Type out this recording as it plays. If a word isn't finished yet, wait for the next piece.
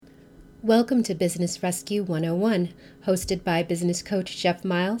Welcome to Business Rescue 101, hosted by business coach Jeff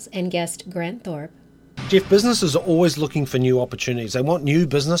Miles and guest Grant Thorpe. Jeff, businesses are always looking for new opportunities. They want new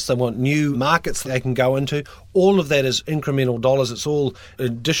business, they want new markets they can go into. All of that is incremental dollars. It's all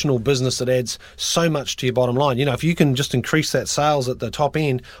additional business that adds so much to your bottom line. You know, if you can just increase that sales at the top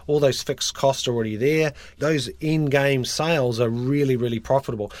end, all those fixed costs are already there. Those in-game sales are really, really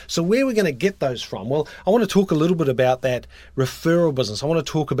profitable. So where are we going to get those from? Well, I want to talk a little bit about that referral business. I want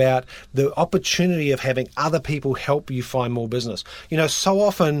to talk about the opportunity of having other people help you find more business. You know, so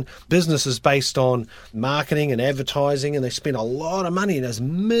often business is based on marketing and advertising, and they spend a lot of money, and there's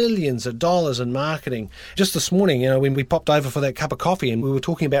millions of dollars in marketing. Just this morning, you know, when we popped over for that cup of coffee and we were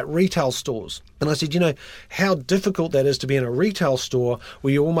talking about retail stores, and I said, you know, how difficult that is to be in a retail store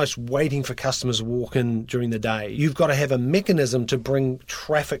where you're almost waiting for customers to walk in during the day. You've got to have a mechanism to bring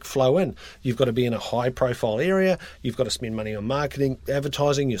traffic flow in. You've got to be in a high profile area. You've got to spend money on marketing,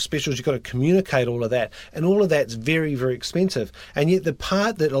 advertising, your specials. You've got to communicate all of that. And all of that's very, very expensive. And yet the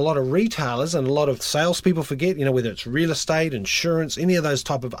part that a lot of retailers and a lot of salespeople forget, you know, whether it's real estate, insurance, any of those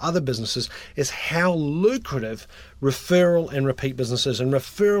type of other businesses, is how lucrative referral and repeat business is. And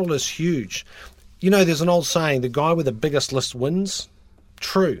referral is huge. You know, there's an old saying, the guy with the biggest list wins.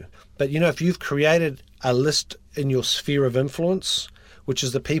 True. But, you know, if you've created a list in your sphere of influence, which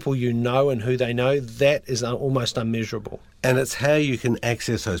is the people you know and who they know, that is almost unmeasurable. And it's how you can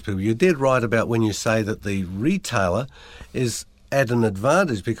access those people. You're dead right about when you say that the retailer is at an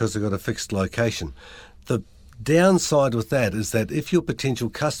advantage because they've got a fixed location. The downside with that is that if your potential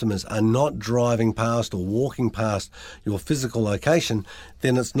customers are not driving past or walking past your physical location,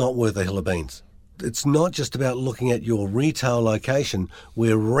 then it's not worth a hill of beans. It's not just about looking at your retail location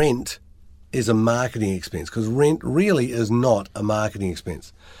where rent is a marketing expense, because rent really is not a marketing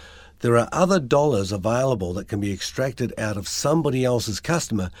expense. There are other dollars available that can be extracted out of somebody else's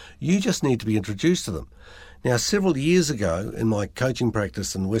customer. You just need to be introduced to them. Now, several years ago in my coaching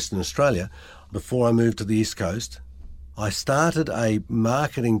practice in Western Australia, before I moved to the East Coast, I started a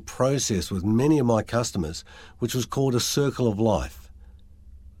marketing process with many of my customers, which was called a circle of life.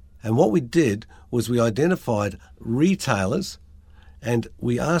 And what we did was we identified retailers and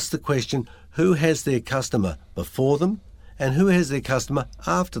we asked the question, who has their customer before them and who has their customer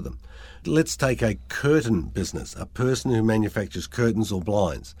after them? Let's take a curtain business, a person who manufactures curtains or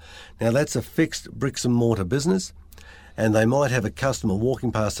blinds. Now, that's a fixed bricks and mortar business, and they might have a customer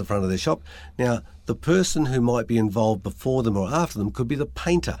walking past the front of their shop. Now, the person who might be involved before them or after them could be the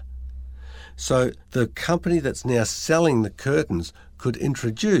painter. So the company that's now selling the curtains could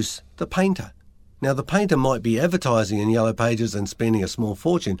introduce the painter. Now, the painter might be advertising in Yellow Pages and spending a small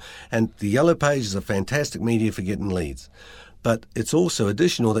fortune, and the Yellow Pages are fantastic media for getting leads. But it's also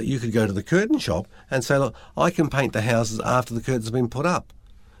additional that you could go to the curtain shop and say, look, I can paint the houses after the curtains have been put up.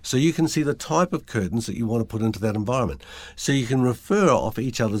 So you can see the type of curtains that you want to put into that environment. So you can refer off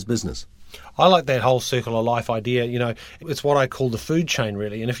each other's business. I like that whole circle of life idea. You know, it's what I call the food chain,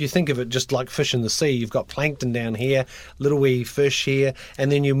 really. And if you think of it just like fish in the sea, you've got plankton down here, little wee fish here, and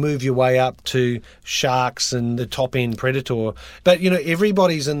then you move your way up to sharks and the top end predator. But, you know,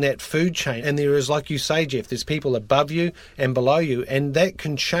 everybody's in that food chain. And there is, like you say, Jeff, there's people above you and below you, and that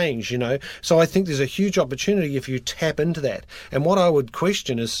can change, you know. So I think there's a huge opportunity if you tap into that. And what I would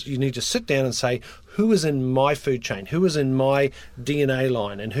question is you need to sit down and say, who is in my food chain? Who is in my DNA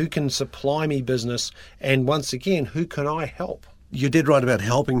line? And who can supply me business? And once again, who can I help? You did right about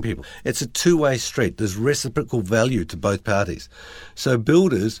helping people. It's a two-way street. There's reciprocal value to both parties. So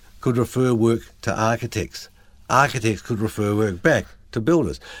builders could refer work to architects. Architects could refer work back to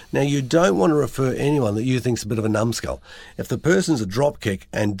builders. Now, you don't want to refer anyone that you think's a bit of a numbskull. If the person's a dropkick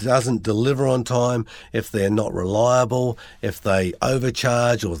and doesn't deliver on time, if they're not reliable, if they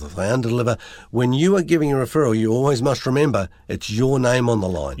overcharge or if they underdeliver, when you are giving a referral, you always must remember it's your name on the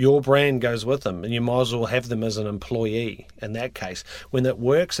line. Your brand goes with them, and you might as well have them as an employee in that case. When it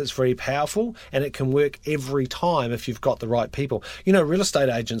works, it's very powerful, and it can work every time if you've got the right people. You know, real estate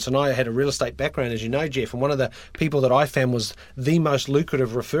agents, and I had a real estate background, as you know, Jeff, and one of the people that I found was the most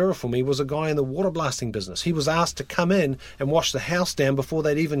lucrative referral for me was a guy in the water blasting business. He was asked to come in and wash the house down before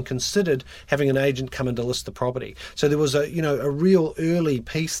they'd even considered having an agent come in to list the property. So there was a real early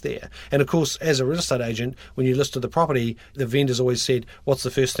piece there. And of course, as a real estate agent, when you listed the property, the vendors always said, what's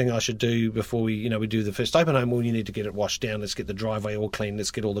the first thing I should do before we do the first open home? Well, you need to get it washed down. Let's get the driveway all clean. Let's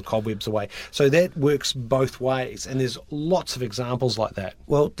get all the cobwebs away. So that works both ways. And there's lots of examples like that.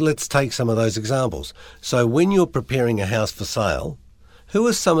 Well, let's take some of those examples. So when you're preparing a house for sale, Who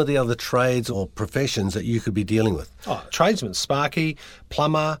are some of the other trades or professions that you could be dealing with? Oh, tradesman, sparky,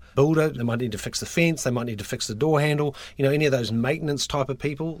 plumber, builder. They might need to fix the fence. They might need to fix the door handle. Any of those maintenance type of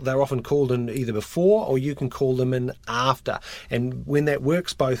people, they're often called in either before or you can call them in after. And when that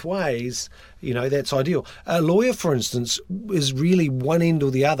works both ways, that's ideal. A lawyer, for instance, is really one end or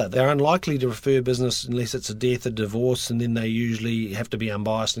the other. They're unlikely to refer business unless it's a death, a divorce, and then they usually have to be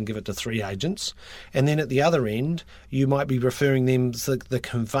unbiased and give it to 3 agents. And then at the other end, you might be referring them to the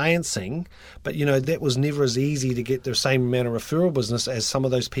conveyancing, but that was never as easy to get the same amount of referral business as some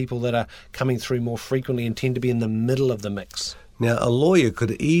of those people that are coming through more frequently and tend to be in the middle of the mix. Now, a lawyer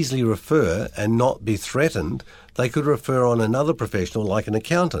could easily refer and not be threatened. They could refer on another professional like an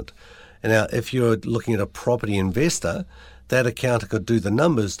accountant. And now, if you're looking at a property investor, that accountant could do the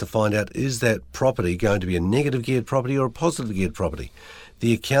numbers to find out, is that property going to be a negative geared property or a positive geared property?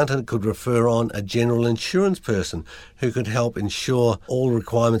 The accountant could refer on a general insurance person who could help insure all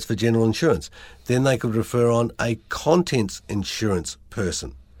requirements for general insurance. Then they could refer on a contents insurance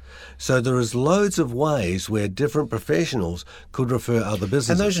person. So there is loads of ways where different professionals could refer other businesses.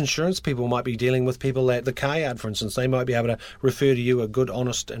 And those insurance people might be dealing with people at the car yard, for instance. They might be able to refer to you a good,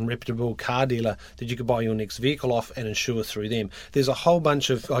 honest and reputable car dealer that you could buy your next vehicle off and insure through them. There's a whole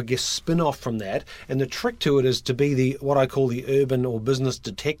bunch of, spin-off from that. And the trick to it is to be what I call the urban or business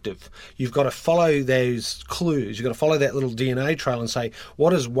detective. You've got to follow those clues. You've got to follow that little DNA trail and say,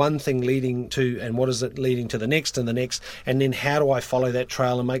 what is one thing leading to and what is it leading to the next and the next? And then how do I follow that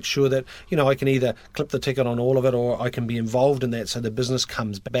trail and make sure that I can either clip the ticket on all of it or I can be involved in that so the business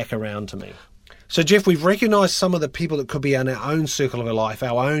comes back around to me. So, Jeff, we've recognised some of the people that could be in our own circle of our life,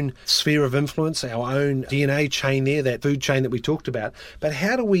 our own sphere of influence, our own DNA chain there, that food chain that we talked about. But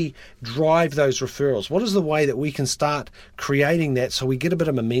how do we drive those referrals? What is the way that we can start creating that so we get a bit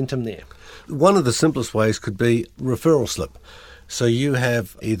of momentum there? One of the simplest ways could be referral slip. So you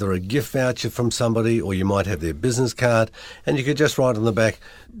have either a gift voucher from somebody or you might have their business card and you could just write on the back,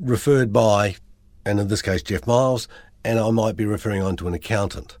 referred by, and in this case, Jeff Miles, and I might be referring on to an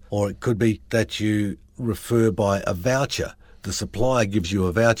accountant. Or it could be that you refer by a voucher. The supplier gives you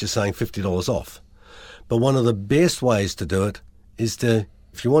a voucher saying $50 off. But one of the best ways to do it is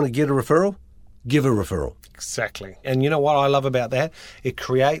if you want to get a referral, give a referral. Exactly. And you know what I love about that? It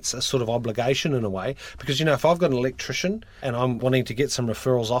creates a sort of obligation in a way because, if I've got an electrician and I'm wanting to get some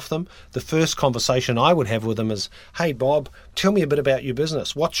referrals off them, the first conversation I would have with them is, hey, Bob, tell me a bit about your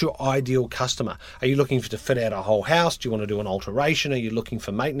business. What's your ideal customer? Are you looking to fit out a whole house? Do you want to do an alteration? Are you looking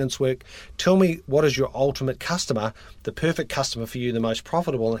for maintenance work? Tell me what is your ultimate customer, the perfect customer for you, the most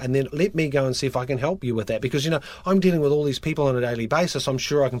profitable, and then let me go and see if I can help you with that because, I'm dealing with all these people on a daily basis. I'm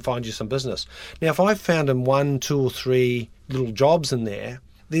sure I can find you some business. Now, if I've found him 1, 2 or 3 little jobs in there,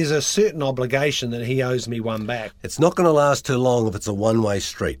 there's a certain obligation that he owes me one back. It's not going to last too long if it's a one-way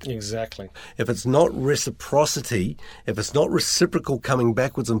street. Exactly. If it's not reciprocity, if it's not reciprocal coming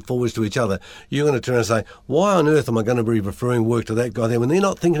backwards and forwards to each other, you're going to turn and say, why on earth am I going to be referring work to that guy there when they're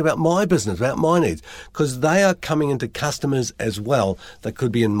not thinking about my business, about my needs? Because they are coming into customers as well that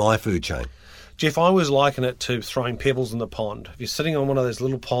could be in my food chain. Jeff, I always liken it to throwing pebbles in the pond. If you're sitting on one of those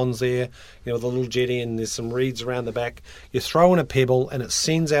little ponds there, with a little jetty and there's some reeds around the back, you throw in a pebble and it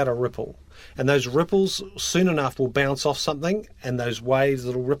sends out a ripple. And those ripples soon enough will bounce off something and those waves,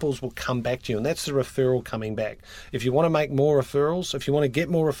 little ripples will come back to you. And that's the referral coming back. If you want to make more referrals, if you want to get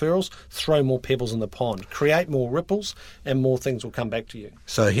more referrals, throw more pebbles in the pond. Create more ripples and more things will come back to you.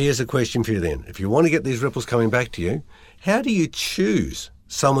 So here's a question for you then. If you want to get these ripples coming back to you, how do you choose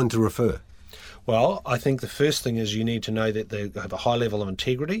someone to refer? Well, I think the first thing is you need to know that they have a high level of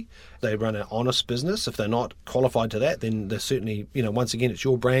integrity. They run an honest business. If they're not qualified to that, then they're certainly, once again, it's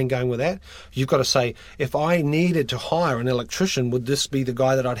your brand going with that. You've got to say, if I needed to hire an electrician, would this be the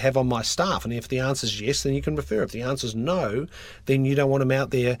guy that I'd have on my staff? And if the answer is yes, then you can refer. If the answer is no, then you don't want them out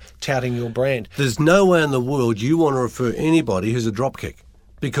there touting your brand. There's no way in the world you want to refer anybody who's a dropkick,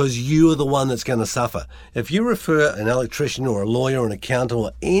 because you are the one that's going to suffer. If you refer an electrician or a lawyer or an accountant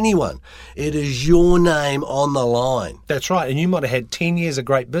or anyone, it is your name on the line. That's right. And you might have had 10 years of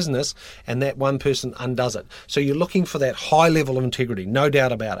great business and that one person undoes it. So you're looking for that high level of integrity, no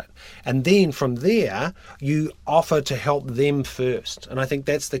doubt about it. And then from there, you offer to help them first. And I think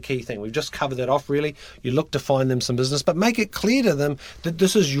that's the key thing. We've just covered that off, really. You look to find them some business, but make it clear to them that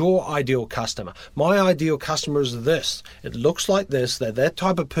this is your ideal customer. My ideal customer is this. It looks like this. They're that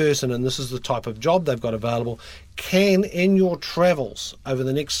type of person and this is the type of job they've got available. can, in your travels over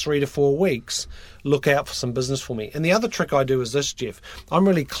the next 3 to 4 weeks, look out for some business for me. And the other trick I do is this, Jeff. I'm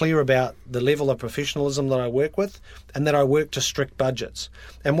really clear about the level of professionalism that I work with, and that I work to strict budgets.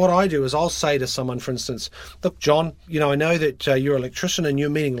 And what I do is I'll say to someone, for instance, look, John, I know that you're an electrician and you're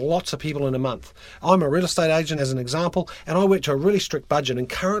meeting lots of people in a month. I'm a real estate agent, as an example, and I work to a really strict budget. And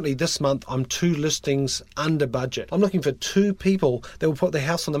currently this month, I'm 2 listings under budget. I'm looking for 2 people that will put their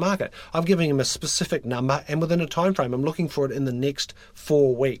house on the market. I'm giving them a specific number, and within a time frame, I'm looking for it in the next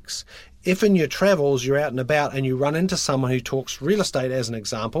 4 weeks. If in your travels you're out and about and you run into someone who talks real estate, as an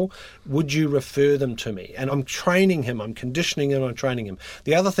example, would you refer them to me? And I'm training him, I'm conditioning him, I'm training him.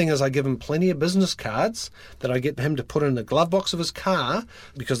 The other thing is I give him plenty of business cards that I get him to put in the glove box of his car,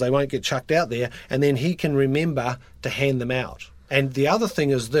 because they won't get chucked out there, and then he can remember to hand them out. And the other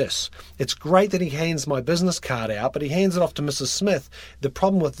thing is this, it's great that he hands my business card out, but he hands it off to Mrs. Smith. The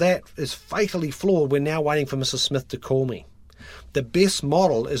problem with that is fatally flawed. We're now waiting for Mrs. Smith to call me. The best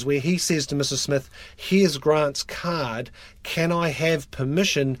model is where he says to Mrs. Smith, here's Grant's card, can I have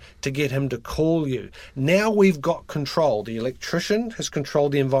permission to get him to call you? Now we've got control. The electrician has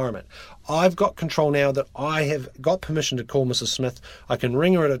controlled the environment. I've got control now that I have got permission to call Mrs. Smith. I can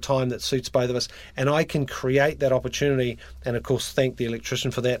ring her at a time that suits both of us, and I can create that opportunity and, of course, thank the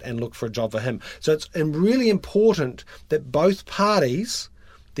electrician for that and look for a job for him. So it's really important that both parties,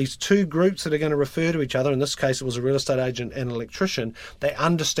 these 2 groups that are going to refer to each other, in this case it was a real estate agent and an electrician, they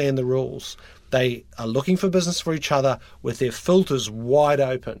understand the rules. They are looking for business for each other with their filters wide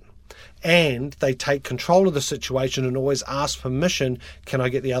open. And they take control of the situation and always ask permission, can I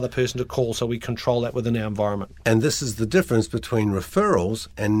get the other person to call, so we control that within our environment. And this is the difference between referrals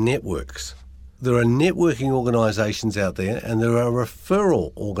and networks. There are networking organisations out there and there are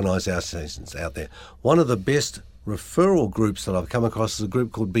referral organisations out there. One of the best referral groups that I've come across is a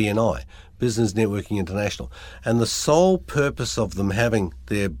group called BNI, Business Networking International. And the sole purpose of them having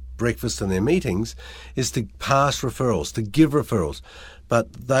their breakfast and their meetings is to pass referrals, to give referrals.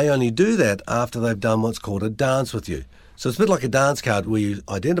 But they only do that after they've done what's called a dance with you. So it's a bit like a dance card where you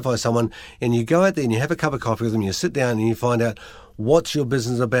identify someone and you go out there and you have a cup of coffee with them, you sit down and you find out what's your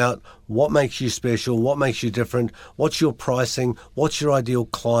business about, what makes you special, what makes you different, what's your pricing, what's your ideal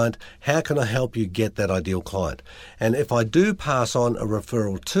client, how can I help you get that ideal client? And if I do pass on a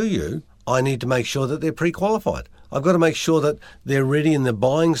referral to you, I need to make sure that they're pre-qualified. I've got to make sure that they're ready in the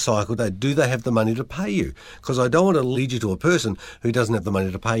buying cycle. Do they have the money to pay you? Because I don't want to lead you to a person who doesn't have the money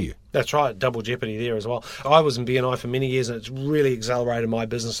to pay you. That's right, double jeopardy there as well. I was in BNI for many years and it's really accelerated my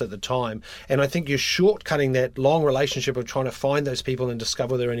business at the time. And I think you're shortcutting that long relationship of trying to find those people and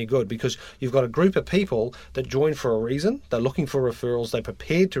discover they're any good, because you've got a group of people that join for a reason. They're looking for referrals, they're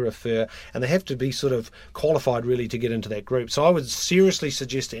prepared to refer, and they have to be sort of qualified really to get into that group. So I would seriously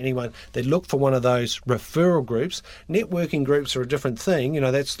suggest to anyone that look for one of those referral groups. Networking groups are a different thing.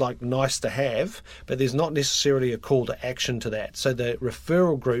 That's like nice to have, but there's not necessarily a call to action to that. So the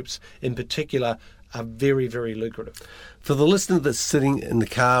referral groups in particular are very, very lucrative. For the listener that's sitting in the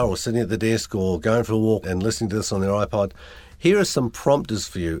car or sitting at the desk or going for a walk and listening to this on their iPod, here are some prompters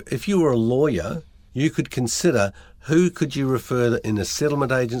for you. If you were a lawyer, you could consider who could you refer in a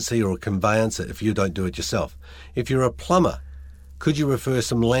settlement agency or a conveyancer if you don't do it yourself. If you're a plumber, could you refer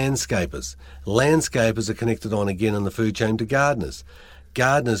some landscapers? Landscapers are connected on again in the food chain to gardeners.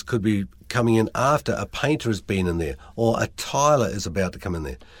 Gardeners could be coming in after a painter has been in there or a tiler is about to come in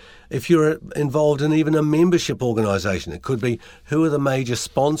there. If you're involved in even a membership organisation, it could be who are the major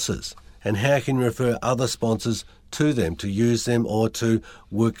sponsors and how can you refer other sponsors to them, to use them or to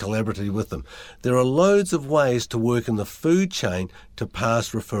work collaboratively with them. There are loads of ways to work in the food chain to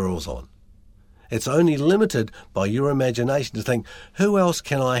pass referrals on. It's only limited by your imagination to think, who else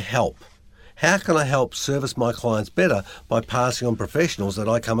can I help? How can I help service my clients better by passing on professionals that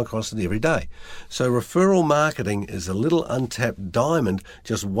I come across every day? So referral marketing is a little untapped diamond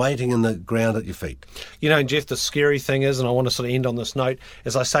just waiting in the ground at your feet. Jeff, the scary thing is, and I want to sort of end on this note,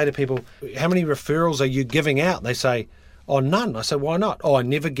 is I say to people, how many referrals are you giving out? They say, oh, none. I say, why not? Oh, I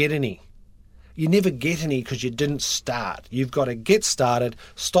never get any. You never get any because you didn't start. You've got to get started,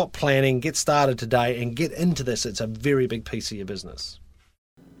 stop planning, get started today and get into this. It's a very big piece of your business.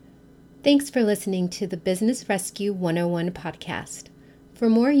 Thanks for listening to the Business Rescue 101 podcast. For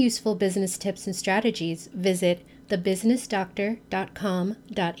more useful business tips and strategies, visit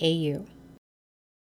thebusinessdoctor.com.au.